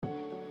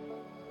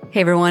Hey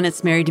everyone,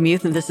 it's Mary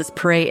DeMuth, and this is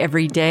Pray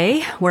Every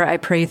Day, where I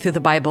pray through the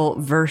Bible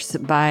verse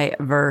by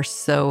verse.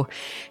 So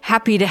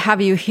happy to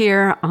have you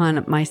here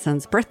on my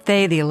son's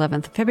birthday, the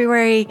 11th of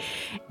February.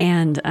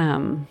 And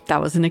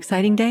that was an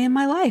exciting day in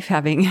my life,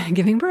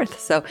 giving birth.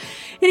 So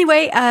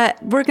anyway,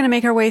 we're going to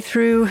make our way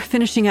through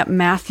finishing up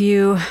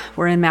Matthew.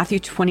 We're in Matthew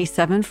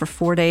 27 for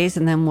 4 days,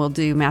 and then we'll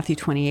do Matthew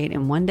 28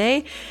 in 1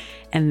 day.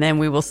 And then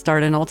we will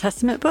start an Old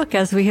Testament book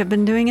as we have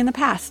been doing in the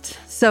past.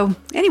 So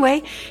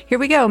anyway, here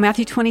we go.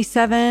 Matthew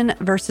 27,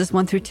 verses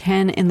 1 through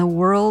 10 in the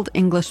World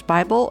English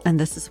Bible. And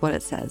this is what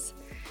it says.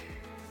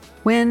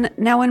 When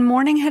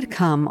morning had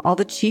come, all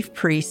the chief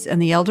priests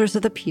and the elders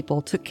of the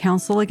people took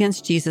counsel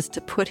against Jesus to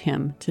put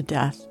him to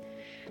death.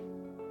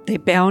 They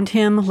bound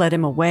him, led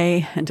him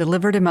away, and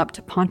delivered him up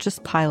to Pontius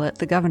Pilate,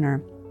 the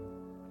governor.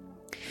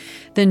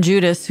 Then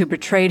Judas, who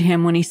betrayed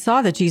him, when he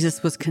saw that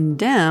Jesus was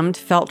condemned,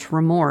 felt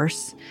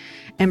remorse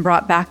and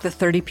brought back the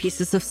 30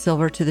 pieces of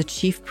silver to the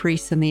chief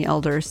priests and the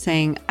elders,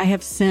 saying, I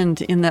have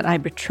sinned in that I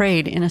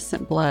betrayed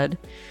innocent blood.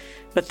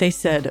 But they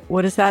said,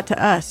 What is that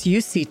to us? You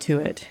see to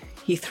it.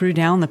 He threw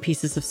down the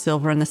pieces of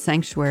silver in the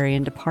sanctuary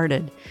and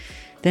departed.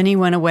 Then he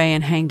went away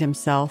and hanged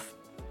himself.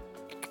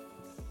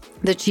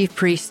 The chief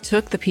priests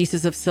took the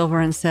pieces of silver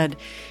and said,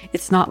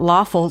 It's not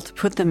lawful to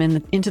put them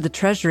into the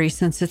treasury,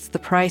 since it's the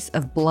price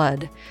of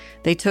blood.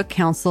 They took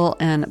counsel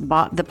and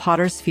bought the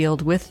potter's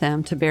field with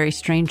them to bury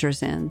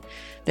strangers in.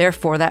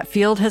 Therefore, that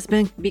field has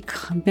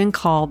been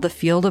called the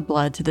field of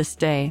blood to this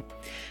day.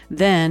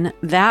 Then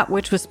that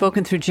which was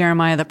spoken through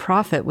Jeremiah the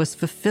prophet was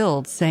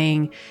fulfilled,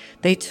 saying,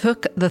 They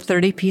took the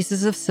 30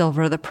 pieces of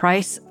silver, the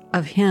price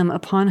of him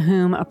upon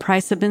whom a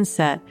price had been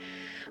set,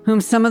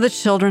 whom some of the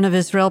children of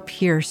Israel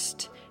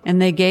pierced, and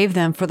they gave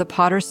them for the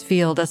potter's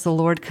field as the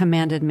Lord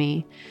commanded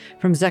me.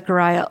 From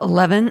Zechariah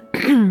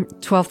 11,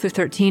 12 through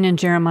 13, and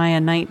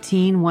Jeremiah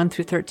 19, 1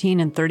 through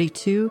 13, and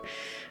 32,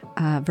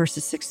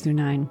 verses 6 through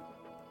 9.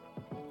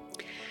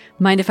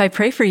 Mind if I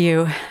pray for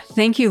you?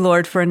 Thank you,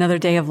 Lord, for another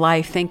day of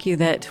life. Thank you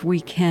that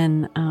we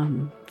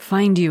can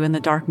find you in the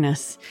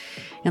darkness.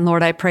 And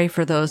Lord, I pray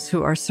for those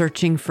who are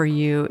searching for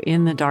you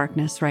in the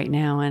darkness right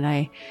now. And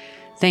I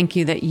thank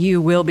you that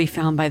you will be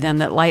found by them,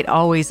 that light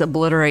always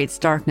obliterates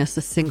darkness.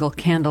 A single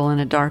candle in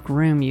a dark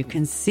room, you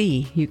can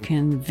see, you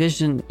can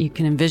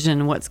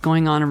envision what's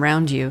going on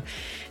around you.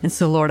 And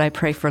so, Lord, I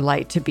pray for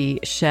light to be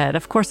shed.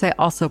 Of course, I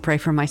also pray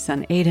for my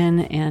son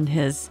Aiden and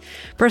his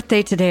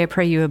birthday today. I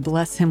pray you would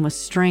bless him with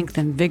strength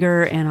and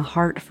vigor and a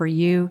heart for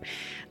you.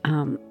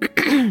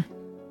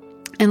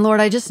 And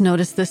Lord, I just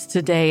noticed this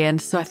today, and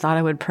so I thought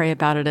I would pray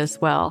about it as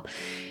well.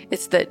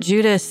 It's that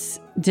Judas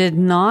did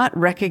not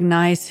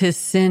recognize his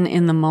sin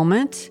in the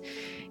moment.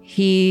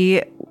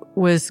 He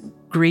was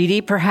greedy,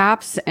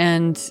 perhaps,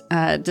 and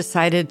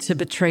decided to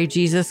betray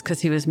Jesus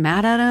because he was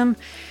mad at him.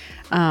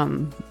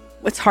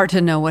 It's hard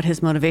to know what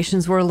his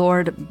motivations were,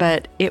 Lord,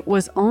 but it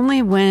was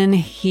only when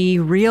he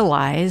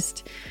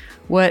realized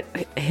what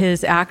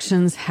his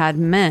actions had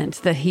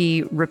meant that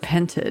he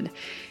repented.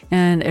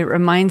 And it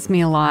reminds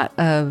me a lot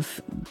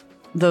of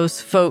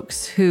those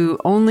folks who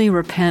only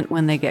repent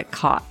when they get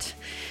caught.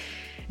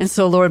 And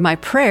so, Lord, my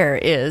prayer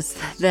is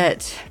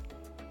that,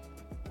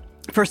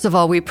 first of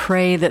all, we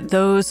pray that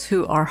those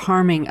who are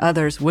harming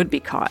others would be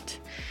caught.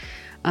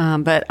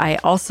 But I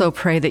also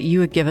pray that you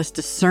would give us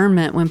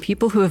discernment when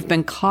people who have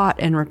been caught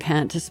and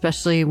repent,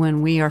 especially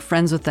when we are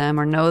friends with them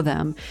or know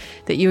them,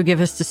 that you would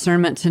give us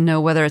discernment to know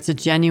whether it's a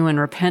genuine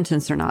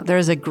repentance or not. There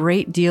is a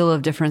great deal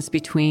of difference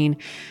between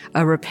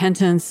a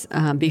repentance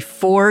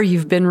before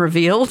you've been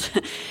revealed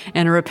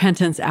and a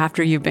repentance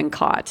after you've been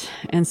caught.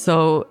 And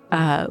so,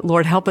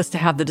 Lord, help us to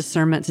have the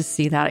discernment to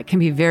see that. It can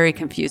be very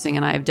confusing,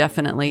 and I have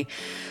definitely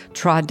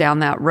trod down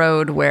that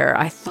road where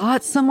I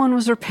thought someone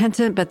was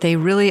repentant, but they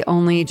really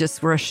only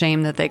just were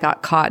ashamed that they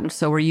got caught. And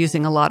so we're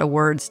using a lot of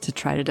words to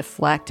try to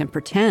deflect and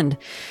pretend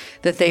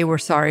that they were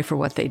sorry for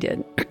what they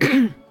did.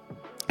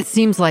 It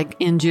seems like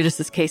in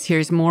Judas's case here,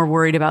 he's more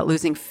worried about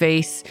losing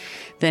face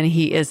than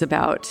he is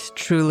about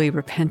truly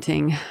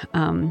repenting.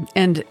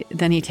 And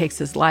then he takes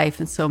his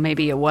life. And so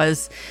maybe it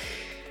was,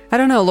 I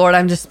don't know, Lord,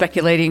 I'm just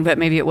speculating, but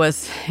maybe it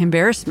was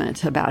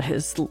embarrassment about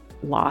his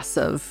loss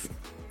of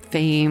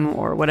fame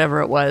or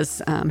whatever it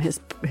was,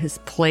 his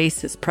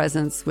place, his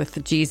presence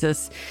with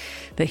Jesus,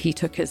 that he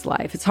took his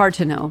life. It's hard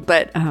to know,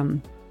 but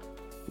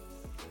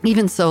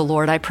even so,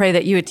 Lord, I pray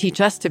that you would teach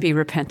us to be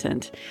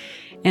repentant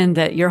and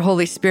that your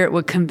Holy Spirit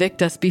would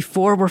convict us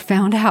before we're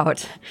found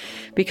out,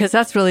 because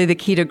that's really the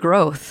key to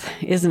growth,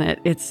 isn't it?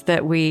 It's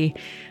that we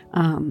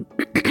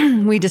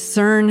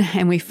discern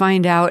and we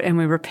find out and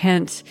we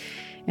repent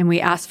and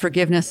we ask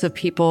forgiveness of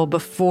people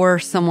before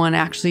someone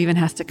actually even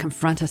has to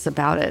confront us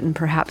about it. And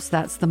perhaps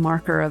that's the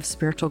marker of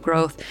spiritual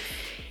growth.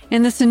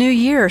 And this is a new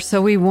year,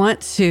 so we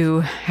want to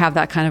have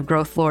that kind of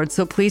growth, Lord.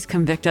 So please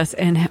convict us.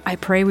 And I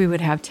pray we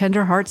would have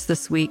tender hearts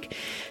this week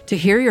to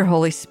hear your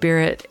Holy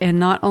Spirit and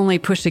not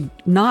only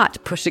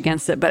not push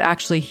against it, but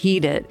actually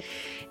heed it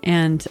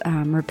and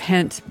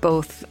repent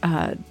both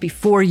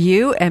before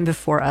you and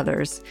before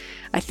others.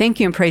 I thank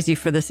you and praise you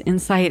for this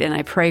insight, and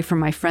I pray for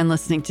my friend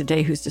listening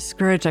today who's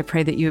discouraged. I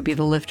pray that you would be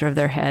the lifter of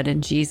their head.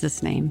 In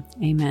Jesus' name,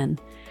 amen.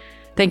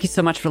 Thank you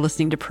so much for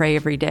listening to Pray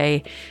Every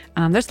Day.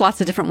 There's lots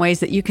of different ways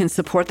that you can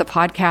support the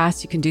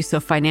podcast. You can do so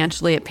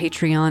financially at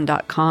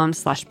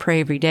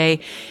patreon.com/prayeveryday.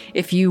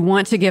 If you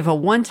want to give a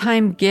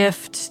one-time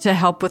gift to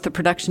help with the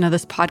production of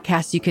this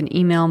podcast, you can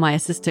email my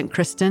assistant,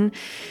 Kristen,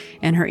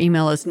 and her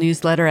email is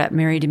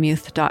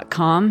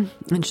newsletter@marydemuth.com,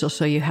 and she'll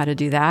show you how to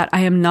do that.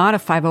 I am not a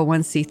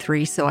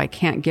 501c3, so I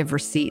can't give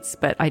receipts,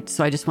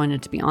 so I just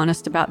wanted to be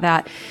honest about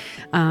that.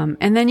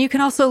 And then you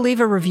can also leave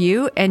a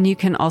review, and you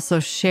can also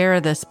share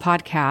this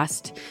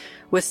podcast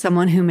with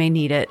someone who may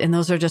need it. And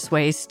those are just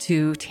ways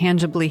to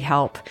tangibly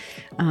help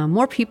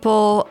more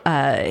people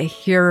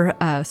hear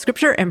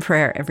scripture and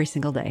prayer every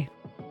single day.